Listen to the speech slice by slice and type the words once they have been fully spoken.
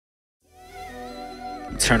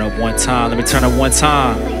Turn up one time. Let me turn up one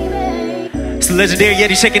time. It's the legendary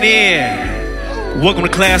Yeti checking in. Welcome to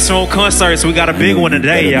Classroom Concerts. We got a big one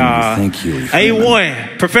today, y'all. Thank you.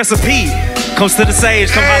 A1, Professor P comes to the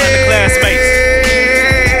stage. Come holler at the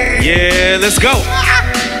classmates. Yeah, let's go.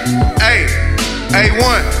 Hey,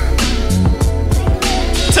 A1.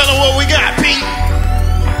 Tell them what we got, P.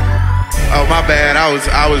 Oh, my bad. I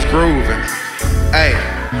was grooving. Hey.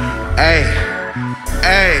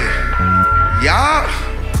 Y'all.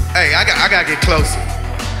 Hey, I gotta get closer.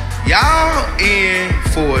 Y'all in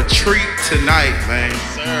for a treat tonight, man.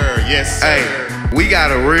 Sir, yes, sir. Hey, we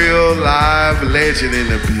got a real live legend in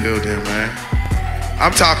the building, man.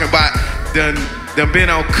 I'm talking about done been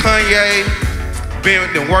on Kanye,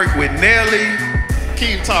 done worked with Nelly.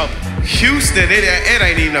 Keep talking. Houston, it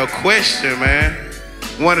ain't even no question, man.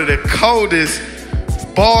 One of the coldest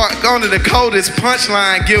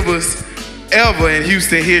punchline givers ever in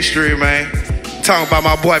Houston history, man. Talking about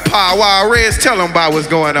my boy Paul Wild Reds. Tell them about what's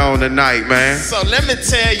going on tonight, man. So let me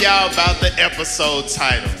tell y'all about the episode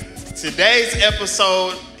title. Today's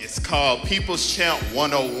episode is called People's Champ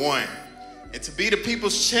 101. And to be the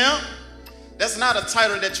People's Champ, that's not a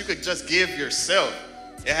title that you could just give yourself.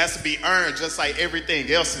 It has to be earned just like everything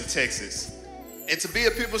else in Texas. And to be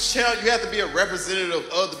a People's Champ, you have to be a representative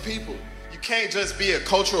of the people. You can't just be a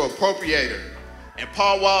cultural appropriator. And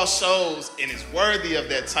Paul Wall shows and is worthy of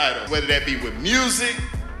that title, whether that be with music,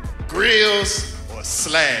 grills, or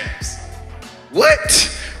slabs.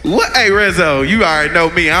 What? Hey, Rizzo, you already know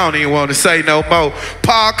me. I don't even want to say no more.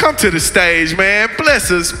 Paul, come to the stage, man.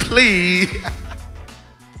 Bless us, please.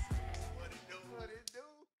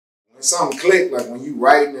 When something click, like when you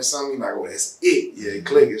writing or something, you're like, oh, that's it. Yeah, it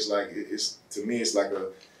click. It's like, to me, it's like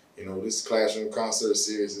a, this classroom concert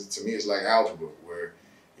series, to me, it's like algebra, where,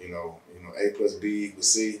 A plus B equals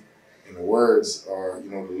C, and the words are,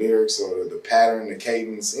 the lyrics or the pattern, the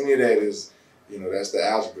cadence, any of that is, that's the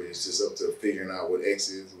algebra. It's just up to figuring out what X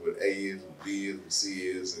is, what A is, what B is, what C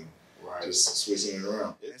is, and just switching it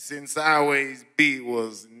around. Sitting Sideways beat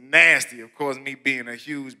was nasty. Of course, me being a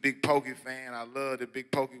huge Big Pokey fan, I love that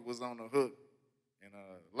Big Pokey was on the hook. And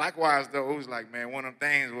likewise, though, it was like, man, one of them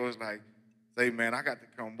things was like, say, man, I got to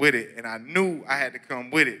come with it. And I knew I had to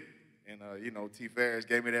come with it. And, T. Ferris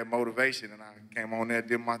gave me that motivation, and I came on there,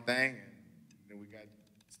 did my thing, and then we got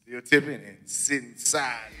Still Tipping and Sitting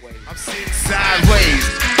Sideways. I'm sitting sideways,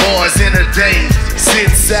 boys in the days.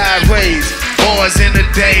 Sitting sideways, boys in the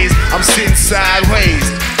days. I'm sitting sideways,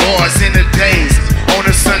 boys in the days. On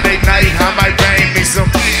a Sunday night, I might bang me some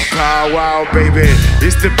Pow Wow, baby.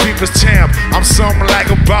 It's the People's Champ. I'm something like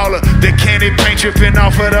a baller. The candy paint dripping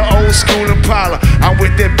off of the old school Impala. I'm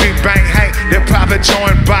with that big bang Hank, that Papa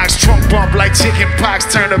joint box. Trunk bump like chicken pox.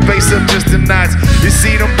 Turn the bass up just a notch. You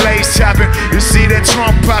see them blades chopping. You see that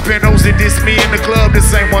trunk popping. Those that diss me in the club, the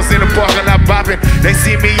same ones in the parking lot bopping. They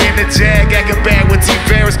see me in the Jag, acting bad with T.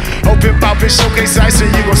 Ferris. Open mouth and showcase ice, so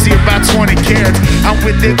you gon' see about 20 carats. I'm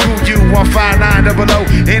with that Kuyu on 5900.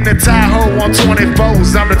 In the Tahoe on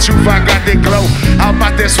 24s, I'm the truth, I got that glow. I'm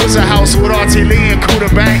out there switching house with RT Lee and Cuda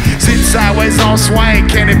Bang. Sitting sideways on swing,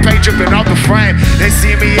 candy paint dripping off the frame. They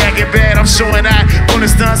see me acting bad, I'm showing out,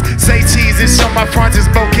 pulling stunts. Say cheese and show my fronts,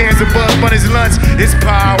 both cans of Bud Bunny's lunch. It's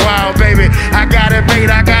Pow Wow, baby. I got it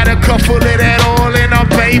made, I got a cup full of that oil and I'm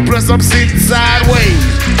paid. Plus I'm sitting sideways.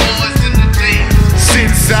 Boys in the days.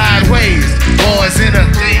 Sitting sideways. Boys in the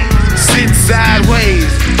days. Sitting sideways.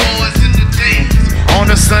 Boys in the days. On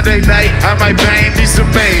a Sunday night, I might bang me some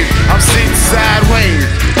babe. I'm sitting sideways,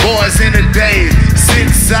 boys in the days. Sitting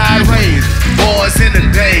sideways, boys in the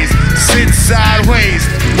days. Sitting sideways,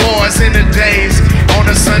 boys in the days. On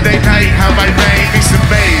a Sunday night, I might bang me some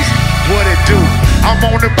babes. What it do? I'm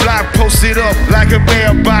on the block, posted up like a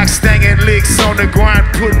mailbox, stanging licks on the grind,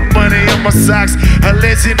 putting money in my socks. A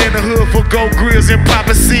legend in the hood for gold grills and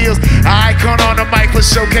Papa Seals. An icon on the mic for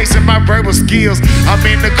showcasing my verbal skills. I'm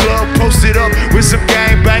in the club, posted up with some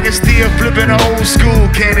gang bangers, still flipping the old school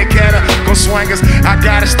candy catter. Go swangers, I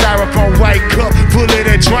got a styrofoam white cup full of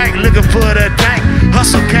that drink, looking for the dank.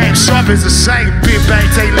 Hustle game sharp as a shank, big bang,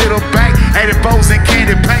 take little bank, 84s and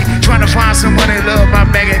candy paint. Trying to find someone they love, my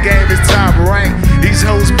mega game is top rank. These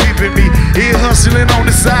hoes peeping me, here hustling on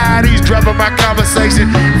the side. He's dropping my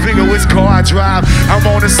conversation, figure which car I drive. I'm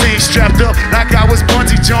on the scene strapped up like I was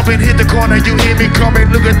bungee jumping. Hit the corner, you hear me coming.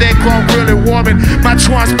 Look at that car really warming. My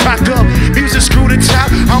trunks packed up, music screw the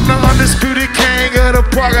top. I'm the undisputed king of the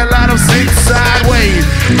parking lot. I'm sitting sideways,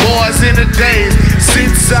 boys in the days.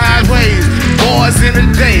 Sitting sideways, boys in the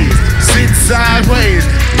days. Sitting sideways,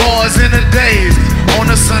 boys in the days. On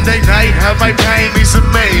a Sunday night, I might pay me some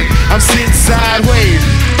maid. I'm sitting sideways,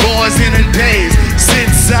 boys in the days.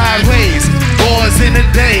 Sitting sideways, boys in in the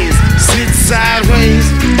days, sitting sideways.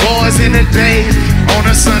 Boys in the days, on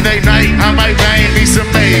a Sunday night, I might bang me some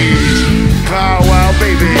maize. Pow wow,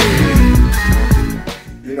 baby.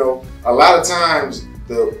 You know, a lot of times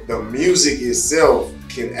the music itself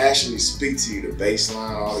can actually speak to you. The bass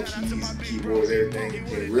line, all the keys and keyboards, everything, it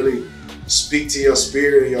can really speak to your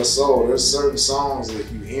spirit and your soul. There's certain songs that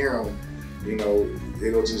if you hear them, you know,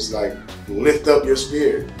 it'll just like lift up your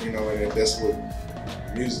spirit, you know, and that's what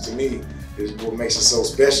music to me is what makes it so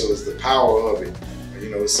special, is the power of it. You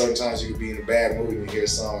know, sometimes you can be in a bad mood and you hear a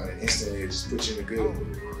song and instantly it just puts you in a good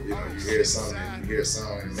mood. Or, you know, you hear a song and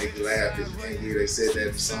it make you laugh because you can't believe they said that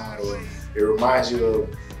in the song, or it reminds you of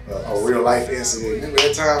a real life incident. Remember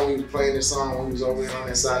that time we was playing this song when we was over there on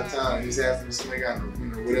that side of town and he was asking somebody got, you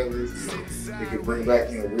know, whatever it is, you know, it could bring back,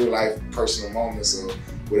 you know, real life personal moments or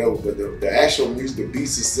whatever. But the actual music, the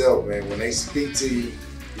beats itself, man, when they speak to you,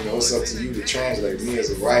 you know, it's up to you to translate. Me as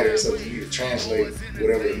a writer, it's up to you to translate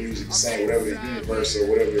whatever the music is saying, whatever the universe or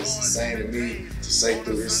whatever it's saying to me to say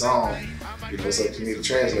through this song. You know, it's up to me to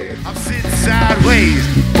translate it. I'm sitting sideways,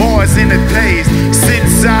 boys in the days, sitting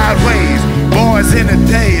sideways, boys in the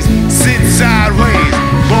days, sitting sideways,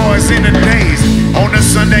 boys in the days. On a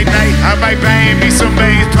Sunday night, I might bang me some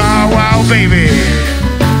bass. Pow wow, baby.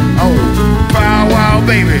 Oh, pow wow,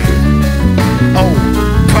 baby. Oh,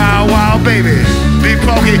 pow wow, baby. Big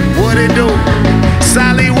Pokey, what it do?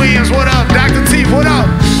 Sally Williams, what up? Dr. T, what up?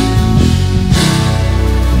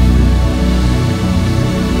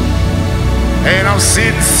 And I'm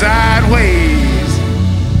sitting sideways.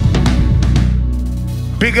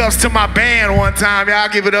 Big ups to my band one time. Y'all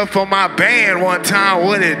give it up for my band one time.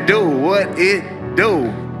 What it do? What it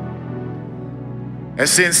do?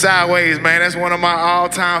 That's Sitting Sideways, man. That's one of my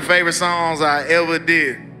all-time favorite songs I ever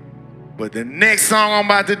did. But the next song I'm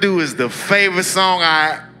about to do is the favorite song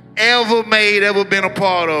I ever made, ever been a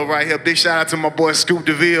part of right here. Big shout out to my boy Scoop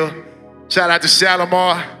DeVille. Shout out to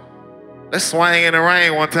Shalimar. Let's swing in the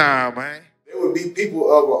rain one time, man. There would be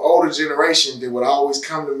people of an older generation that would always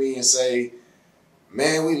come to me and say,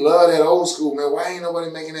 man, we love that old school, man. Why ain't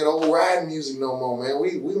nobody making that old riding music no more, man?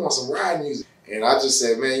 We want some riding music. And I just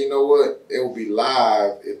said, man, you know what? It would be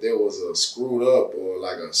live if there was a screwed up or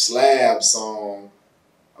like a slab song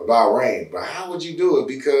about rain. But how would you do it?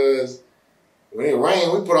 Because when it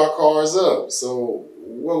rained, we put our cars up. So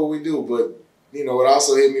what would we do? But, you know, it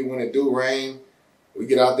also hit me when it do rain, we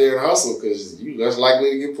get out there and hustle because you less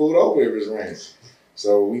likely to get pulled over if it's raining.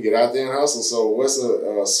 So we get out there and hustle. So what's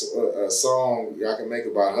a song I can make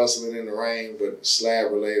about hustling in the rain, but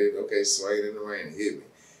slab related? Okay, Swaying in the Rain, hit me.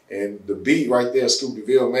 And the beat right there, Scoop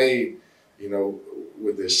DeVille made, you know,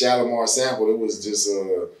 with the Shalimar sample, it was just,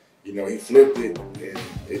 you know, he flipped it and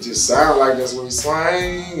it just sounded like that's what he's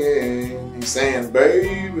swinging. He's saying,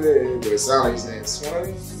 baby, but it sounded like he's saying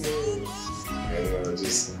swinging. And it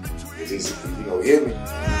just, you know, hit me.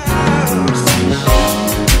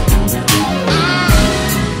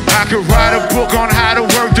 I could write a book on how to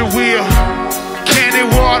work the wheel. Candy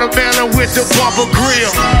watermelon with the bumper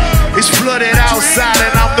grill. It's flooded outside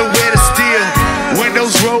and I'm the wettest steel.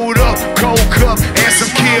 Windows rolled up, cold cup, and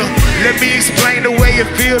some kill. Let me explain the way it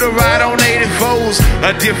feel to ride on 84s.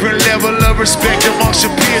 A different level of respect amongst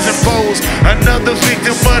your peers and foes. Another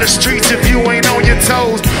victim of the streets if you ain't on your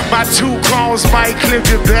toes. My two chromes might clip,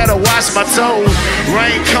 you better watch my toes.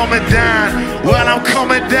 Rain coming down, well I'm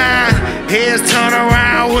coming down. Heads turn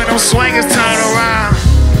around when them swingers turn around.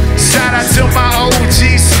 Shout out to my OG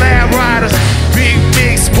slab riders.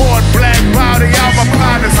 Big sport, black body, all my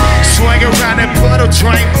partners. Swing around that puddle,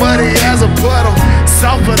 drink muddy as a puddle.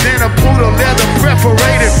 Softer than a poodle, leather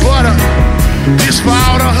perforated butter. This for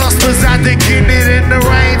all the hustlers out there getting it in the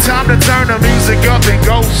rain. Time to turn the music up and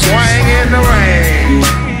go swing in the rain.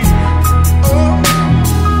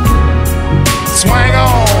 Swing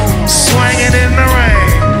on, swinging in the rain.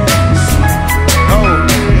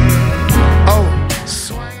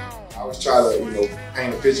 Try to, you know,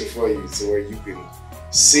 paint a picture for you to where you can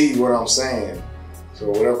see what I'm saying.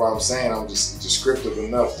 So whatever I'm saying, I'm just descriptive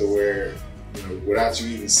enough to where, you know, without you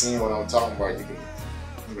even seeing what I'm talking about, you can,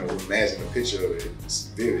 you know, imagine a picture of it. It's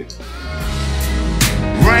vivid.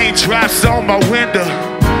 Raindrops on my window,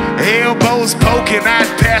 elbows poking out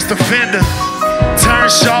past the fender. Turn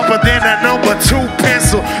sharper than a number 2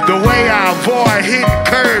 pencil. The way I avoid hitting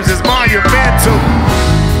curves is monumental.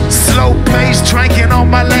 Slow pace, drinking on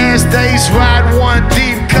my last days. Ride one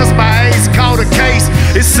deep, cause my ace caught a case.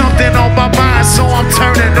 It's something on my mind, so I'm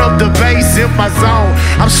turning up the bass in my zone.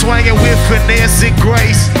 I'm swinging with finesse and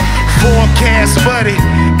grace. Forecast muddy,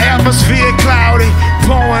 atmosphere cloudy.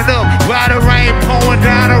 Pouring up, while the rain pouring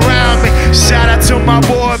down around me. Shout out to my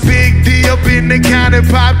boy Big 50 up in the county,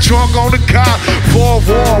 pop trunk on the car. For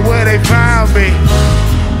war where they found me.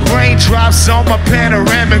 Raindrops on my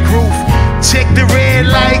panoramic roof. Check the red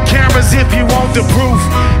light cameras if you want the proof.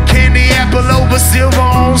 Candy apple over silver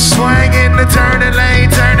on swing in the turning lane,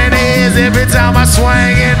 turning heads every time I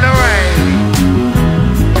swing in the rain.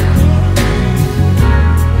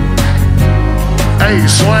 Hey,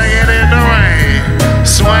 swinging in the rain.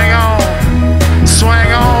 Swing on,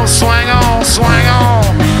 swing on, swing on, swing on.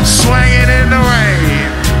 Swinging in the rain.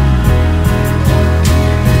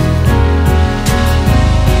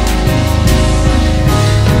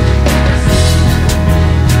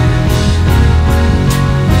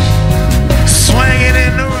 Swinging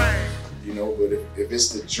in the rain. You know, but if it's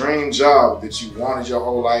the dream job that you wanted your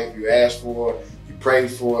whole life, you asked for, you prayed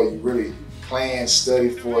for, you really planned,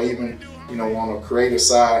 studied for, even, you know, on a creative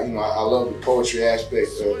side, you know, I love the poetry aspect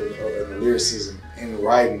of the lyricism in the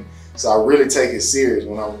writing. So I really take it serious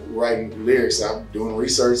when I'm writing lyrics. I'm doing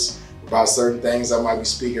research about certain things I might be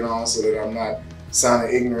speaking on so that I'm not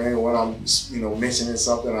sounding ignorant when I'm, you know, mentioning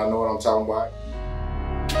something. I know what I'm talking about.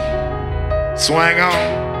 Swing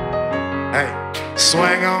on, hey,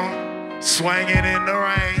 swing on, swinging in the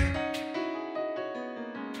rain.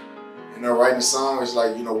 You know, writing a song is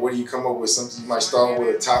like, you know, where do you come up with something? You might start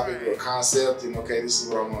with a topic or a concept, and okay, this is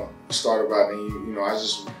what I'm gonna start about. And you know, I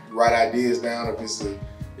just write ideas down. If it's a,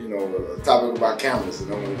 you know, a topic about cameras,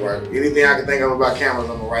 and I'm gonna write anything I can think of about cameras.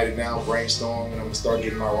 I'm gonna write it down, brainstorm, and I'm gonna start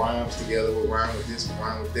getting my rhymes together. With rhyme with this,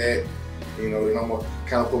 rhyme with that. You know, then I'm gonna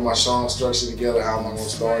kind of put my song structure together. How am I gonna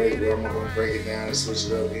start it? Where am I gonna break it down and switch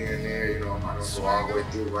it up here and there? You know, am I gonna go all the way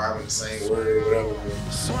through rhyming the same word or whatever?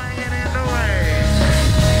 Swinging in the rain.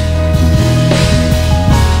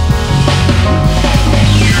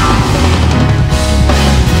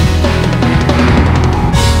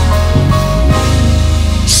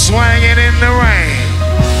 Swinging in the rain.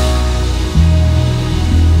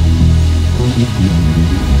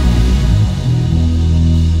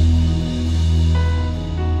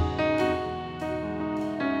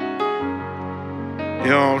 You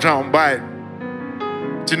know what I'm talking about?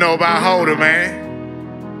 What you know about holding,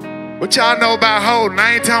 man? What y'all know about holding?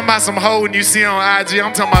 I ain't talking about some holding you see on IG.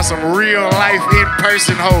 I'm talking about some real life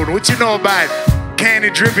in-person holding. What you know about candy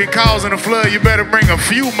dripping causing a flood? You better bring a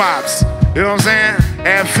few mops. You know what I'm saying?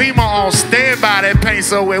 And FEMA on standby, that paint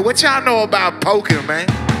so wet. What y'all know about poking, man?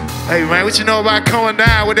 Hey, man, what you know about coming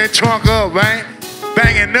down with that trunk up, man?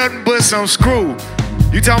 Banging nothing but some screw.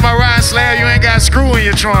 You talking about riding slab, you ain't got screw in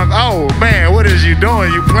your trunk. Oh, man, what is you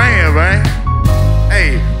doing? You playing, man?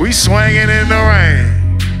 Hey, we swinging in the rain.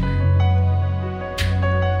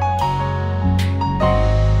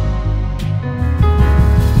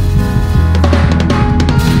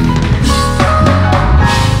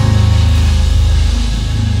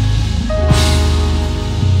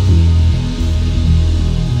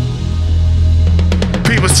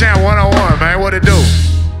 People's Champ 101, man, what it do?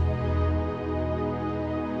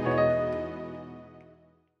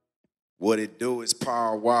 What it do is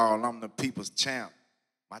Power Wall, I'm the people's champ.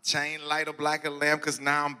 My chain light up like a lamp, cause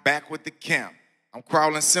now I'm back with the camp. I'm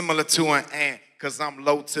crawling similar to an ant, cause I'm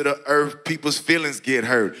low to the earth. People's feelings get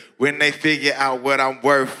hurt when they figure out what I'm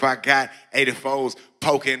worth. I got 84s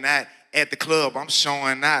poking at the club, I'm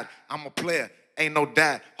showing out. I'm a player, ain't no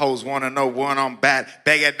doubt. Hoes wanna know when I'm back.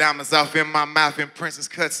 Bag of diamonds off in my mouth and princess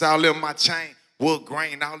cuts all in my chain. Wood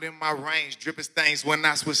grain all in my range, dripping stains when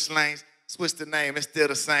I switch lanes. Switch the name, it's still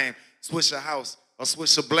the same. Switch a house or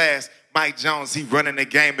switch a blast. Mike Jones, he running the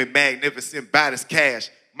game in magnificent bodies cash.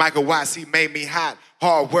 Michael Watts, he made me hot.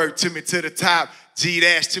 Hard work took me to the top.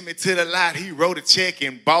 G-Dash took me to the lot. He wrote a check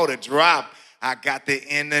and bought a drop. I got the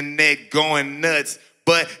internet going nuts.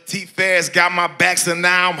 But T-Ferris got my back, so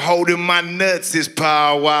now I'm holding my nuts. It's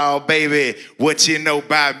Power Wall, baby. What you know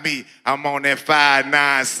about me? I'm on that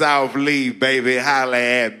 5'9" South Lee, baby. Holla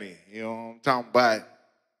at me. You know what I'm talking about?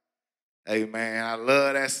 Hey, man, I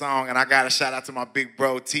love that song, and I got to shout out to my big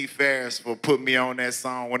bro, T. Ferris, for putting me on that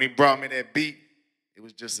song. When he brought me that beat, it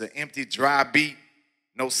was just an empty, dry beat.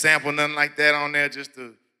 No sample, nothing like that on there, just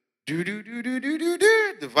the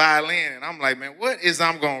do-do-do-do-do-do-do, the violin. And I'm like, man, what is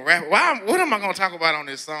I'm going to rap? What am I going to talk about on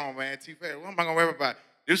this song, man? T. Ferris, what am I going to rap about?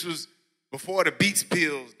 This was before the Beats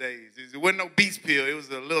Pills days. It wasn't no Beats Pill. It was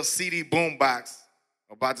a little CD boombox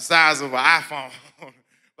about the size of an iPhone,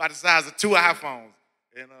 about the size of 2 iPhones.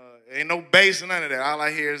 And ain't no bass or none of that. All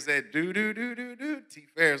I hear is that do-do-do-do-do. T.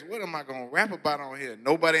 Ferris, what am I going to rap about on here?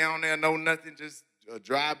 Nobody on there know nothing, just a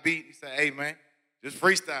dry beat. He said, hey, man, just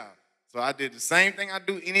freestyle. So I did the same thing I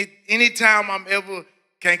do anytime I'm ever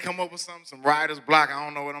can't come up with something, some writer's block, I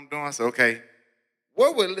don't know what I'm doing. I said, okay,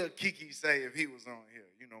 what would Lil Kiki say if he was on here?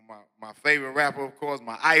 You know, my favorite rapper, of course,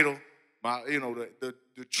 my idol. my, you know, the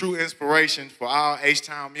true inspiration for all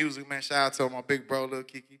H-Town music, man. Shout out to my big bro, Lil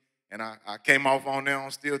Kiki. And I came off on there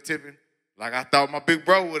on Still Tipping, like I thought my big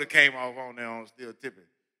bro would have came off on there on Still Tipping.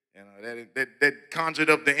 And that conjured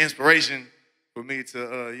up the inspiration for me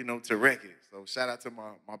to, you know, to wreck it. So shout out to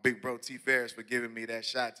my big bro T Ferris for giving me that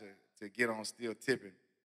shot to get on Still Tipping.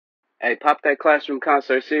 Hey, pop that Classroom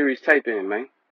Concert Series tape in, man.